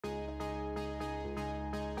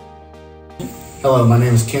Hello, my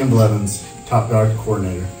name is Ken Blevins, Top Dog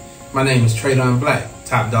Coordinator. My name is Traydon Black,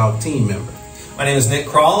 Top Dog Team Member. My name is Nick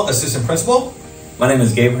Krall, Assistant Principal. My name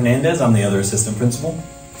is Gabe Hernandez, I'm the other Assistant Principal.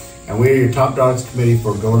 And we are your Top Dogs Committee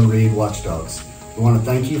for Golden Reed Watchdogs. We want to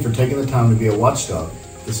thank you for taking the time to be a watchdog.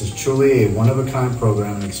 This is truly a one-of-a-kind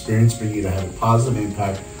program and experience for you to have a positive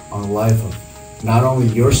impact on the life of not only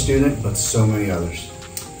your student, but so many others.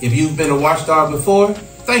 If you've been a watchdog before,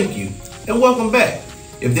 thank you, and welcome back.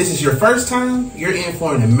 If this is your first time, you're in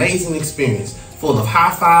for an amazing experience, full of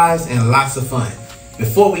high fives and lots of fun.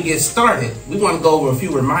 Before we get started, we want to go over a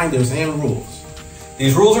few reminders and rules.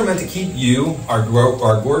 These rules are meant to keep you, our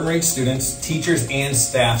Gordon Reed students, teachers, and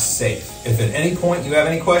staff safe. If at any point you have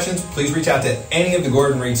any questions, please reach out to any of the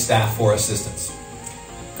Gordon Reed staff for assistance.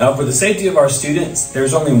 For the safety of our students,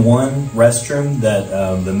 there's only one restroom that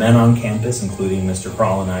the men on campus, including Mr.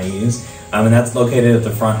 Krall and I, use, and that's located at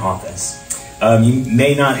the front office. You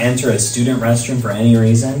may not enter a student restroom for any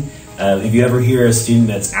reason. If you ever hear a student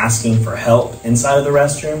that's asking for help inside of the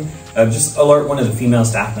restroom, just alert one of the female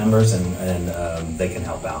staff members and they can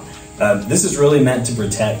help out. This is really meant to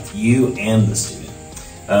protect you and the student.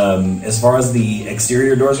 As far as the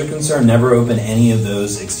exterior doors are concerned, never open any of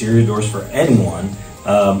those exterior doors for anyone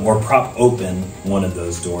or prop open one of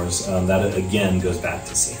those doors. That again goes back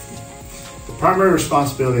to safety. The primary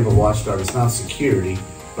responsibility of a watchdog is not security,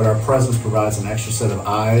 but our presence provides an extra set of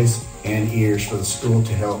eyes and ears for the school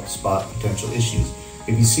to help spot potential issues.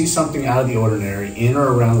 If you see something out of the ordinary in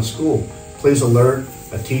or around the school, please alert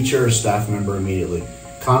a teacher or staff member immediately.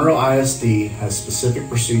 Conroe ISD has specific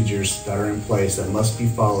procedures that are in place that must be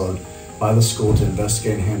followed by the school to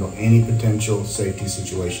investigate and handle any potential safety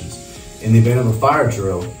situations. In the event of a fire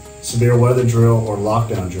drill, severe weather drill, or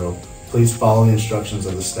lockdown drill, please follow the instructions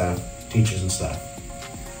of the staff, teachers and staff.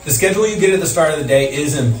 The schedule you get at the start of the day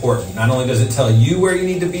is important. Not only does it tell you where you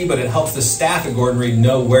need to be, but it helps the staff at Gordon Reed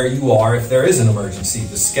know where you are if there is an emergency.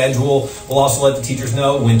 The schedule will also let the teachers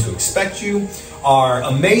know when to expect you. Our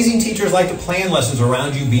amazing teachers like to plan lessons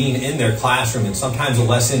around you being in their classroom, and sometimes a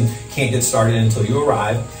lesson can't get started until you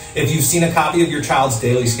arrive. If you've seen a copy of your child's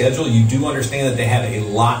daily schedule, you do understand that they have a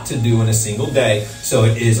lot to do in a single day, so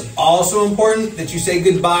it is also important that you say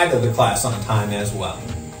goodbye to the class on time as well.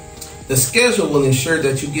 The schedule will ensure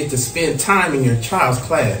that you get to spend time in your child's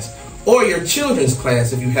class or your children's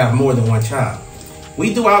class if you have more than one child.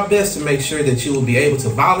 We do our best to make sure that you will be able to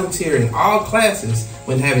volunteer in all classes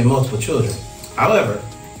when having multiple children. However,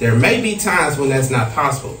 there may be times when that's not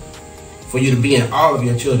possible for you to be in all of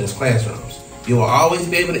your children's classrooms. You will always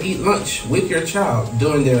be able to eat lunch with your child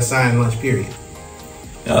during their assigned lunch period.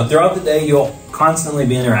 Throughout the day, you'll constantly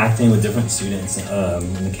be interacting with different students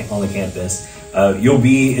on the campus. You'll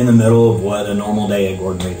be in the middle of what a normal day at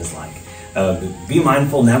Gordon Reed is like. Be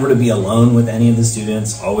mindful never to be alone with any of the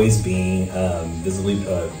students, always be visibly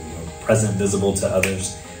present, visible to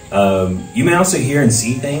others. You may also hear and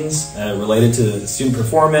see things related to student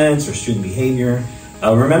performance or student behavior.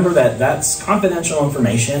 Remember that that's confidential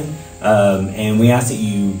information, and we ask that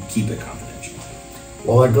you keep it confidential.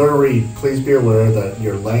 While at Gordon Reed, please be aware that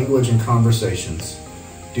your language and conversations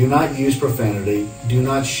do not use profanity, do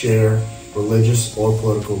not share religious or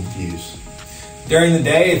political views. During the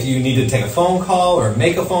day, if you need to take a phone call or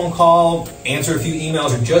make a phone call, answer a few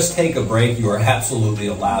emails, or just take a break, you are absolutely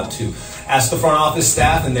allowed to. Ask the front office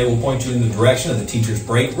staff and they will point you in the direction of the teacher's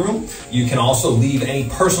break room. You can also leave any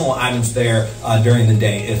personal items there during the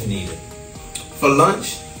day if needed. For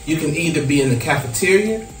lunch, you can either be in the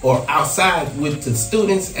cafeteria or outside with the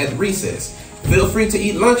students at recess. Feel free to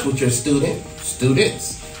eat lunch with your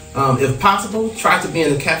students. If possible, try to be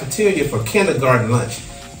in the cafeteria for kindergarten lunch.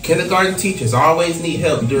 Kindergarten teachers always need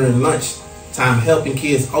help during lunch time, helping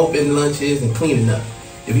kids open lunches and cleaning up.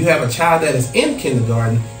 If you have a child that is in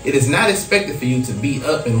kindergarten, it is not expected for you to be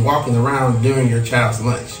up and walking around during your child's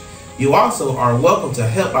lunch. You also are welcome to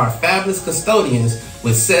help our fabulous custodians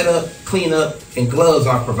with setup, cleanup, and gloves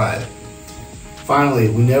are provided. Finally,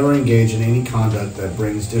 we never engage in any conduct that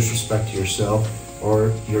brings disrespect to yourself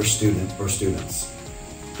or your student or students,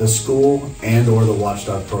 the school and or the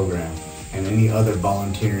Watchdog program, and any other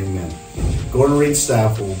volunteering men. Gordon Reed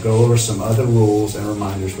staff will go over some other rules and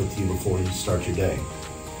reminders with you before you start your day.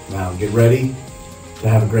 Now get ready to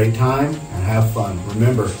have a great time and have fun.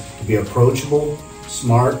 Remember to be approachable,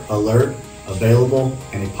 smart, alert, available,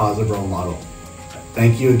 and a positive role model.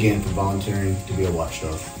 Thank you again for volunteering to be a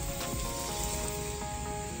watchdog.